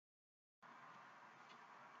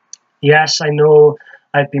Yes, I know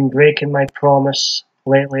I've been breaking my promise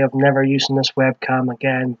lately of never using this webcam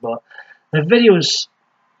again, but the videos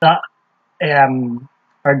that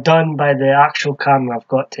are done by the actual camera I've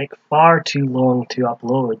got take far too long to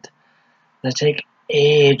upload. They take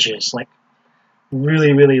ages, like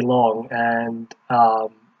really, really long, and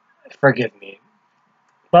forgive me.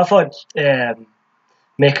 But I thought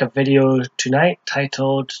make a video tonight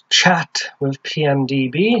titled Chat with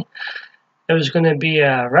PMDB. It was going to be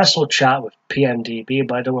a wrestle chat with PMDB,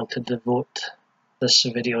 but I don't want to devote this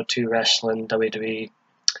video to wrestling WWE.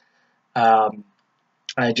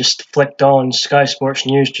 I just flicked on Sky Sports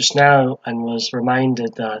News just now and was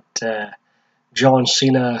reminded that John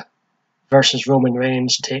Cena versus Roman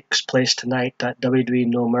Reigns takes place tonight at WWE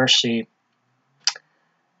No Mercy.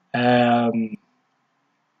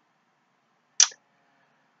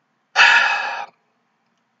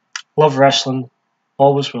 Love wrestling,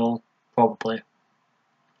 always will, probably.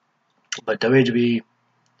 But WWE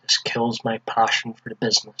just kills my passion for the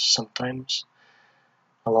business sometimes.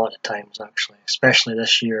 A lot of times, actually, especially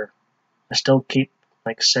this year. I still keep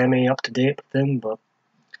like semi up to date with them, but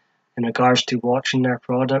in regards to watching their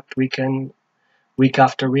product week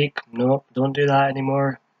after week, no, don't do that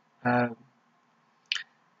anymore. Yeah,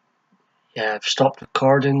 I've stopped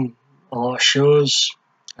recording a lot of shows.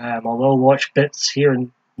 I will watch bits here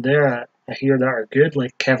and there. I hear that are good,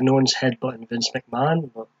 like Kevin Owens headbutting Vince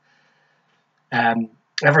McMahon. But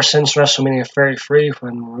ever since WrestleMania 33,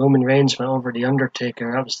 when Roman Reigns went over The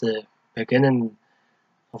Undertaker, that was the beginning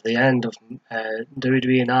of the end of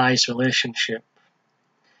WWE and I's relationship.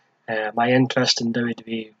 My interest in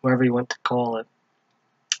WWE, whatever you want to call it.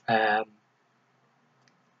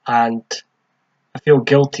 And I feel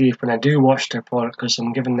guilty when I do watch their product because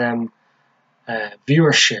I'm giving them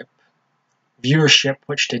viewership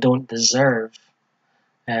which they don't deserve.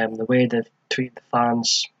 The way they treat the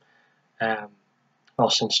fans, well,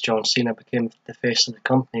 since John Cena became the face of the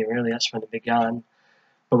company, really, that's when it began.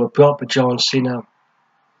 But we're brought with John Cena,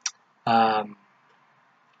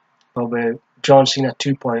 with John Cena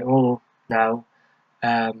 2.0 now.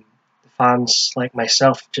 The fans, like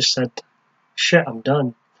myself, just said, shit, I'm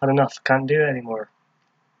done. Had enough, can't do it anymore.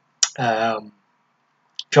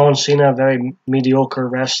 John Cena, very mediocre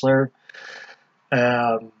wrestler,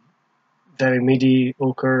 very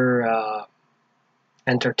mediocre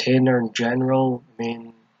entertainer in general. I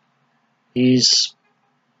mean, he's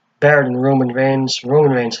better than Roman Reigns.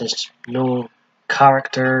 Roman Reigns has no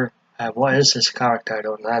character. What is his character? I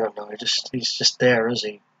don't know. He's just there, is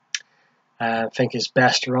he? I think his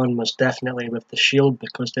best run was definitely with the Shield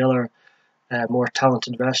because the other more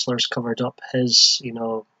talented wrestlers covered up his,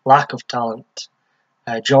 lack of talent.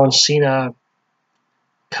 John Cena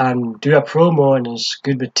can do a promo and is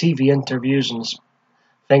good with TV interviews and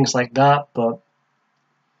things like that, but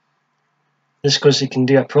just because he can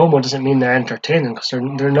do a promo doesn't mean they're entertaining, because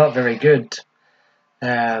they're not very good.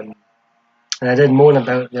 And I did moan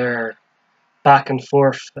about their back and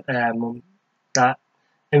forth, that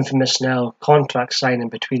infamous now contract signing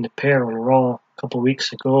between the pair on Raw a couple of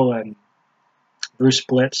weeks ago, and Bruce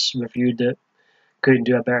Blitz reviewed it, couldn't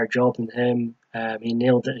do a better job than him. He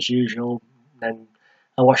nailed it as usual. And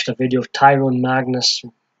I watched a video of Tyrone Magnus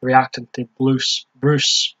reacting to Bruce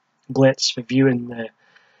Blitz reviewing the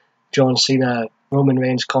John Cena Roman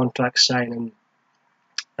Reigns contract signing.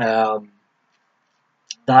 The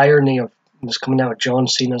irony of was coming out of John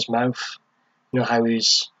Cena's mouth. You know how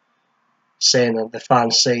he's saying that the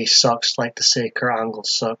fans say he sucks, like to say Kurt Angle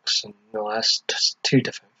sucks, and that's just two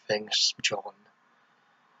different things, John.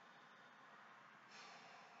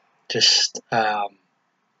 Just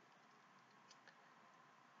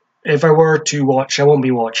if I were to watch, I won't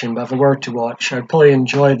be watching, but if I were to watch, I'd probably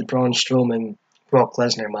enjoy the Braun Strowman Brock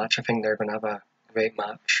Lesnar match. I think they're going to have a great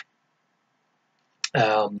match.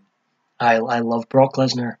 I love Brock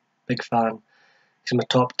Lesnar, big fan. He's in my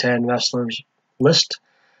top 10 wrestlers list.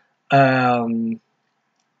 But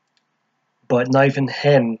not even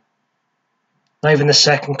him, not even the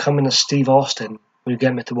second coming of Steve Austin will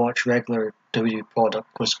get me to watch regular WWE product,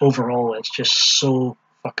 because overall it's just so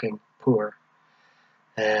fucking poor.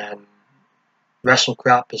 And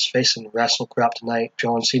WrestleCrap is facing WrestleCrap tonight,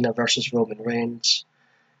 John Cena versus Roman Reigns.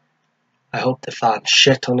 I hope the fans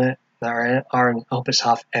shit on it. I hope it's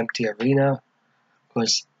half empty arena,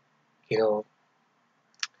 because,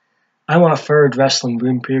 I want a third wrestling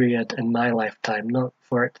boom period in my lifetime, not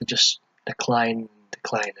for it to just decline.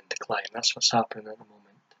 That's what's happening at the moment.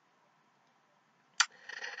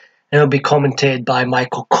 It'll be commentated by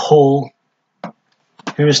Michael Cole,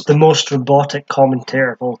 who is the most robotic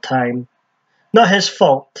commentator of all time. Not his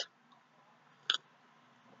fault.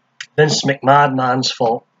 Vince McMahon's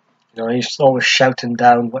fault. You know, he's always shouting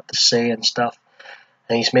down what to say and stuff.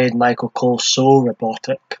 And he's made Michael Cole so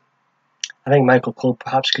robotic. I think Michael Cole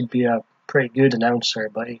perhaps could be a pretty good announcer,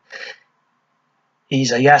 but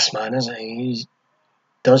he's a yes man, isn't he? He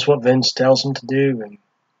does what Vince tells him to do, and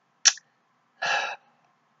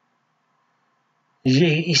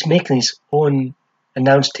he's making his own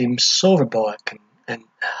announce team so robotic. And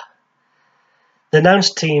the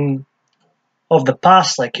announce team of the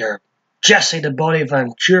past, like your Jesse the Body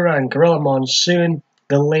Ventura and Gorilla Monsoon,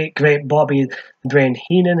 the late great Bobby the Brain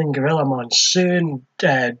Heenan and Gorilla Monsoon,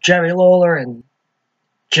 Jerry Lawler and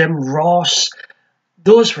Jim Ross,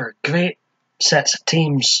 those were great sets of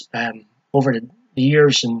teams over the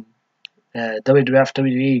years in WWF,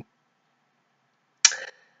 WWE.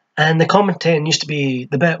 And the commentating used to be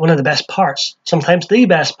one of the best parts, sometimes the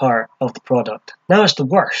best part of the product. Now it's the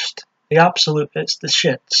worst. The absolute, it's the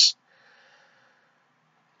shits.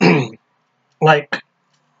 Like,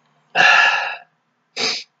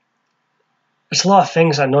 there's a lot of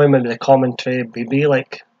things that annoy me with the commentary. Be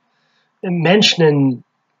like, mentioning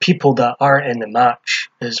people that aren't in the match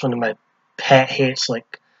is one of my pet hates,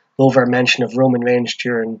 like the over mention of Roman Reigns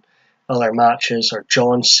during other matches, or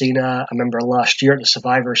John Cena. I remember last year at the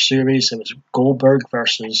Survivor Series, it was Goldberg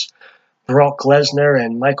versus Brock Lesnar,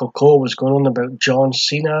 and Michael Cole was going on about John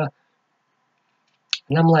Cena.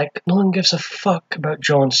 And I'm like, no one gives a fuck about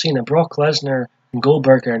John Cena. Brock Lesnar and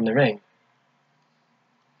Goldberg are in the ring.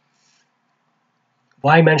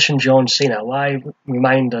 Why mention John Cena? Why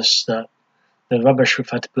remind us that the rubbish we've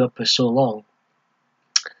had to put up with so long?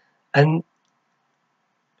 And,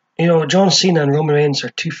 you know, John Cena and Roman Reigns are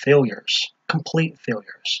two failures, complete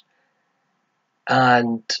failures.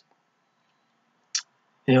 And,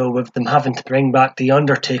 you know, with them having to bring back The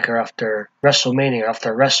Undertaker after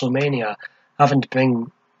WrestleMania, having to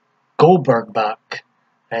bring Goldberg back,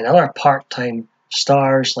 and other part-time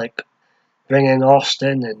stars like bringing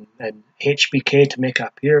Austin and HBK to make an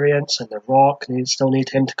appearance, and The Rock, and they still need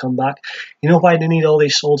him to come back. You know why they need all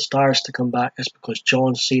these old stars to come back? It's because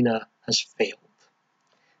John Cena has failed.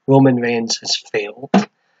 Roman Reigns has failed.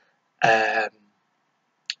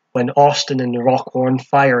 When Austin and The Rock were on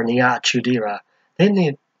fire in the Attitude Era,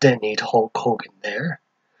 they didn't need Hulk Hogan there.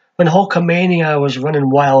 When Hulkamania was running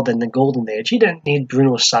wild in the Golden Age, you didn't need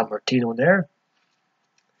Bruno Sammartino there.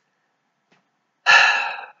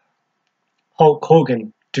 Hulk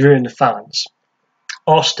Hogan drew in the fans.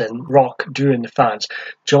 Austin, Rock drew in the fans.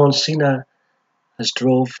 John Cena has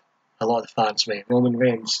drove a lot of the fans away. Roman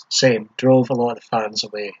Reigns, same, drove a lot of the fans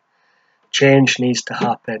away. Change needs to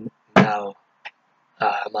happen now,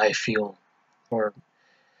 I feel. And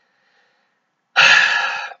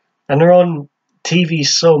they're on TV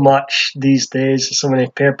so much these days, so many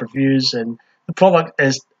pay-per-views, and the product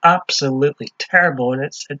is absolutely terrible, and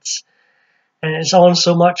it's on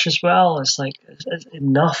so much as well. It's like, it's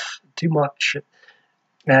enough, too much.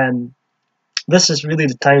 And this is really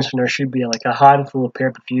the times when there should be like a handful of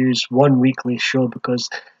pay-per-views, one weekly show, because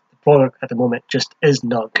the product at the moment just is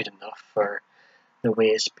not good enough for the way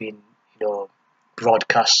it's been, you know,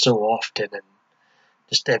 broadcast so often and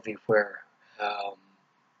just everywhere.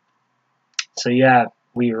 So yeah,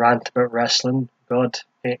 we rant about wrestling. God,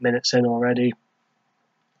 8 minutes in already.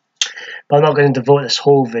 But I'm not going to devote this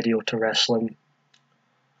whole video to wrestling.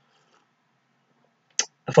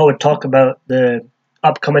 If I would talk about the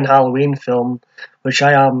upcoming Halloween film, which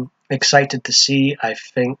I am excited to see, I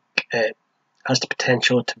think it has the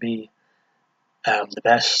potential to be the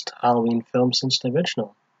best Halloween film since the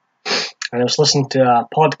original. And I was listening to a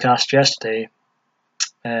podcast yesterday,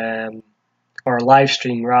 or a live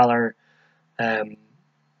stream rather,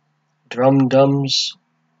 Drumdums,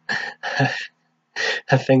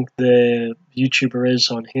 I think the YouTuber is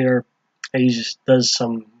on here. He just does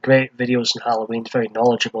some great videos on Halloween. He's very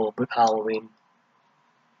knowledgeable about Halloween.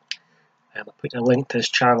 I'll put a link to his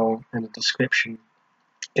channel in the description.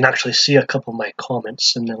 You can actually see a couple of my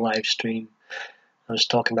comments in the live stream. I was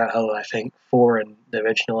talking about how I think 4 and the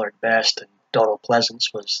original are the best, and Donald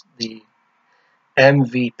Pleasance was the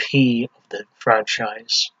MVP of the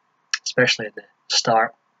franchise, especially at the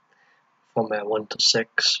start, from 1 to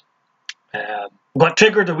 6. Got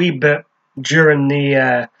triggered a wee bit during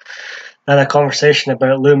the conversation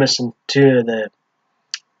about Loomis, and 2 of the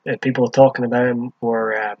people talking about him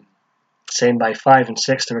were saying by 5 and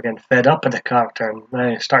 6 they were getting fed up with the character, and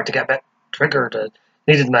I started to get a bit triggered. I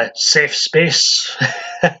needed my safe space.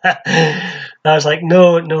 I was like,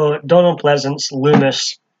 no, Donald Pleasance,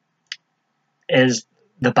 Loomis, is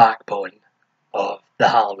the backbone of the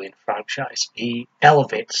Halloween franchise. He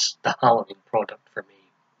elevates the Halloween product for me.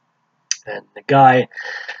 And the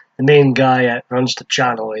main guy that runs the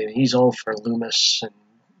channel, he's all for Loomis and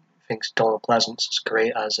thinks Donald Pleasance is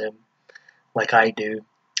great as him, like I do.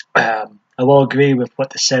 I will agree with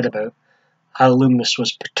what they said about how Loomis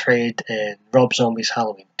was portrayed in Rob Zombie's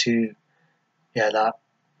Halloween 2. Yeah, that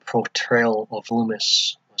portrayal of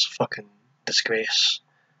Loomis was a fucking disgrace.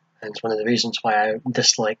 And it's one of the reasons why I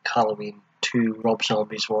dislike Halloween 2 Rob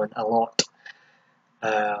Zombie's one a lot.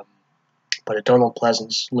 But the Donald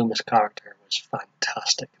Pleasance Loomis character was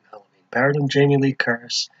fantastic in Halloween. Better than Jamie Lee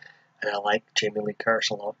Curtis, and I like Jamie Lee Curtis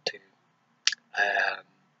a lot too.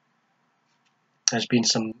 There's been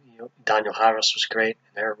some, Daniel Harris was great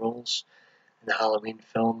in her roles in the Halloween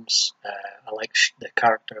films. I like the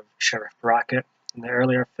character of Sheriff Brackett in the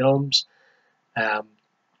earlier films. And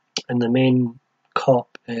the main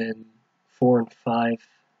cop in 4 and 5,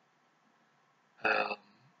 his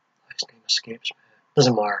name escapes me.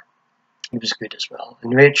 Doesn't matter. He was good as well.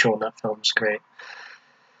 And Rachel in that film was great.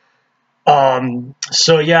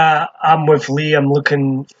 So yeah, I'm with Lee. I'm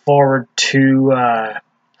looking forward to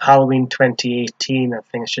Halloween 2018. I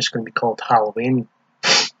think it's just going to be called Halloween,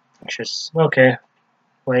 which is okay.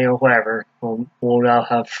 Well, whatever. We'll now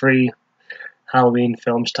have 3 Halloween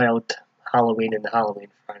films titled Halloween in the Halloween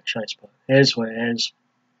franchise, but it is what it is.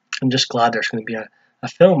 I'm just glad there's going to be a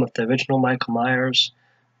film with the original Michael Myers.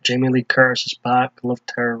 Jamie Lee Curtis is back.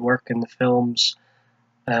 Loved her work in the films.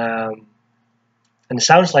 And it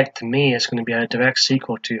sounds like to me it's going to be a direct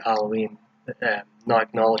sequel to Halloween, not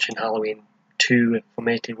acknowledging Halloween 2 from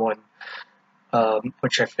 81,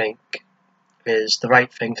 which I think is the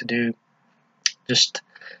right thing to do. Just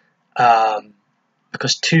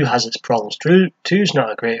because 2 has its problems. 2's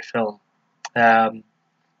not a great film.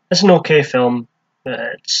 It's an okay film.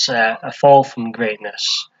 It's a fall from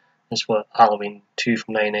greatness, is what Halloween 2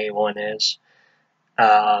 from 1981 is.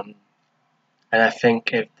 And I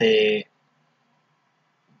think if they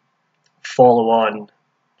follow on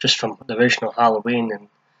just from the original Halloween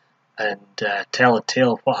and tell a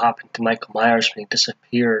tale of what happened to Michael Myers when he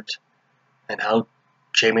disappeared, and how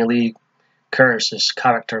Jamie Lee Curtis's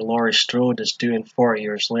character Laurie Strode is doing 4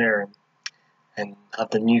 years later, and have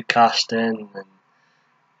the new cast in, and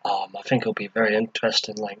I think it'll be very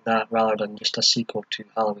interesting like that, rather than just a sequel to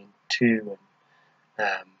Halloween 2 and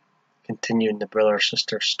continuing the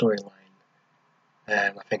brother-sister storyline.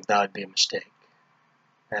 I think that would be a mistake,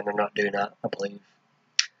 and they're not doing that, I believe.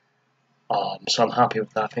 So I'm happy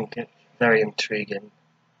with that. I think it's very intriguing.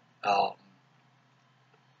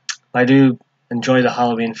 I do enjoy the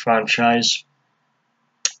Halloween franchise.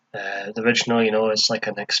 The original, is like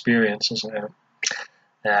an experience, isn't it?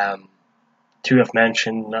 2 I've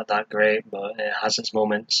mentioned, not that great, but it has its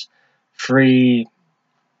moments. 3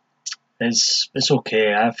 is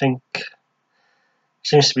okay. I think it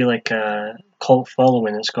seems to be like a cult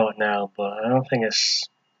following it's got now, but I don't think it's,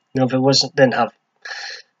 if it didn't have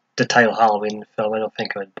the title Halloween film, I don't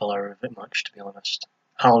think I would bother with it much, to be honest.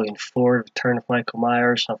 Halloween 4, The Return of Michael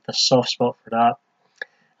Myers, I have the soft spot for that.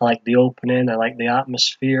 I like the opening, I like the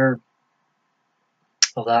atmosphere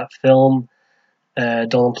of that film.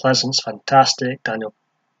 Donald Pleasance, fantastic. Daniel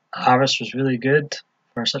Harris was really good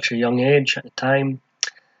for such a young age at the time.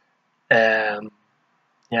 One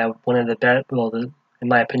of the best, in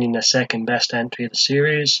my opinion, the second best entry of the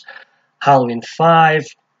series. Halloween 5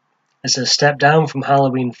 is a step down from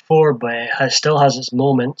Halloween 4, but it still has its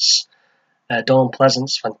moments. Donald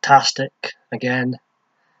Pleasance, fantastic again.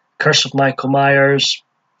 Curse of Michael Myers.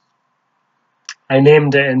 I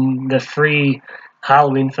named it in the 3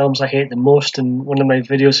 Halloween films I hate the most in one of my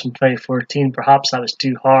videos from 2014. Perhaps that was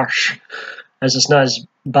too harsh, as it's not as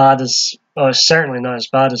bad as, it's certainly not as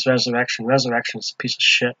bad as Resurrection. Resurrection is a piece of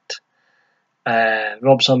shit.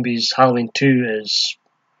 Rob Zombie's Halloween 2 is,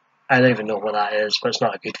 I don't even know what that is, but it's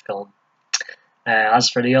not a good film. As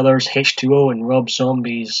for the others, H2O and Rob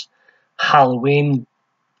Zombie's Halloween,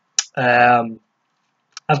 I've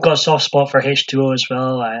got a soft spot for H2O as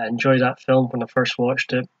well. I enjoyed that film when I first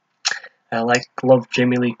watched it. I love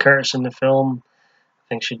Jamie Lee Curtis in the film. I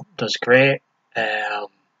think she does great.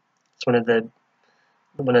 It's one of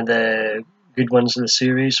the good ones of the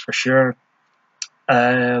series for sure.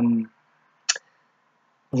 Rob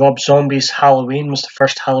Zombie's Halloween was the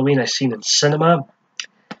first Halloween I seen in cinema,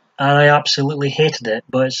 and I absolutely hated it.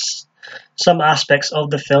 But some aspects of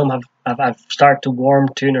the film I've started to warm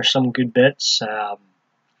to, and there's some good bits.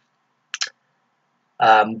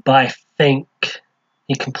 But I think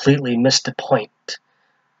he completely missed the point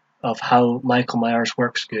of how Michael Myers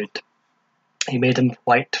works good. He made him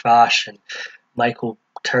white trash, and Michael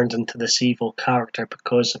turned into this evil character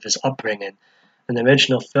because of his upbringing. In the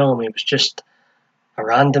original film, he was just a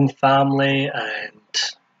random family and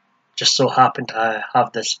just so happened to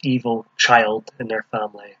have this evil child in their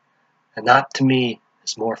family. And that, to me,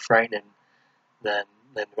 is more frightening than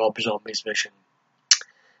Rob Zombie's vision.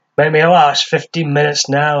 Made me last 15 minutes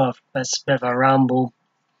now. That's a bit of a ramble,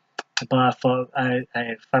 but I thought I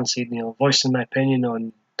fancied voicing my opinion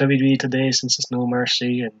on WWE today since it's No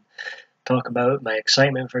Mercy, and talk about my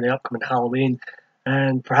excitement for the upcoming Halloween.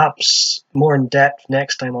 And perhaps more in depth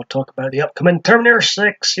next time I'll talk about the upcoming Terminator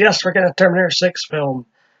 6. Yes, we're getting a Terminator 6 film.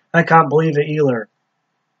 I can't believe it either.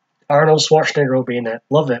 Arnold Schwarzenegger will be in it.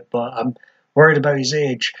 Love it, but I'm worried about his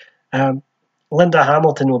age. Linda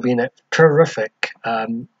Hamilton will be in it. Terrific.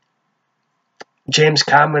 James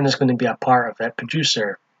Cameron is going to be a part of it.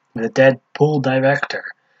 Producer. The Deadpool director.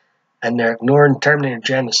 And they're ignoring Terminator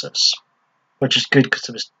Genesis, which is good because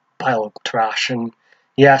it was a pile of trash. And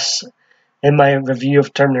yes, in my review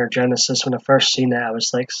of Terminator Genesis, when I first seen it, I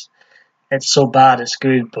was like, it's so bad it's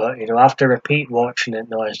good, but after repeat watching it,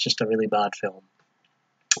 no, it's just a really bad film.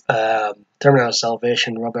 Terminator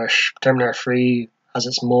Salvation, rubbish. Terminator 3 has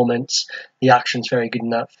its moments. The action's very good in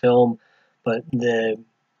that film, but the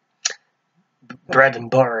bread and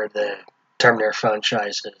butter of the Terminator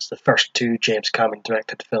franchise is the first two James Cameron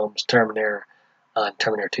directed films, Terminator and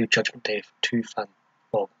Terminator 2 Judgment Day.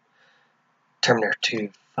 Terminator 2,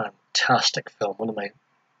 fantastic film, one of my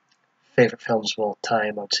favourite films of all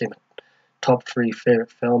time. I would say my top 3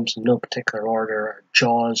 favourite films in no particular order are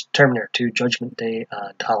Jaws, Terminator 2 Judgment Day,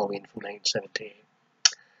 and Halloween from 1978.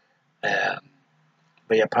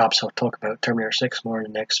 But yeah, perhaps I'll talk about Terminator 6 more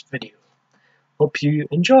in the next video. Hope you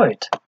enjoyed.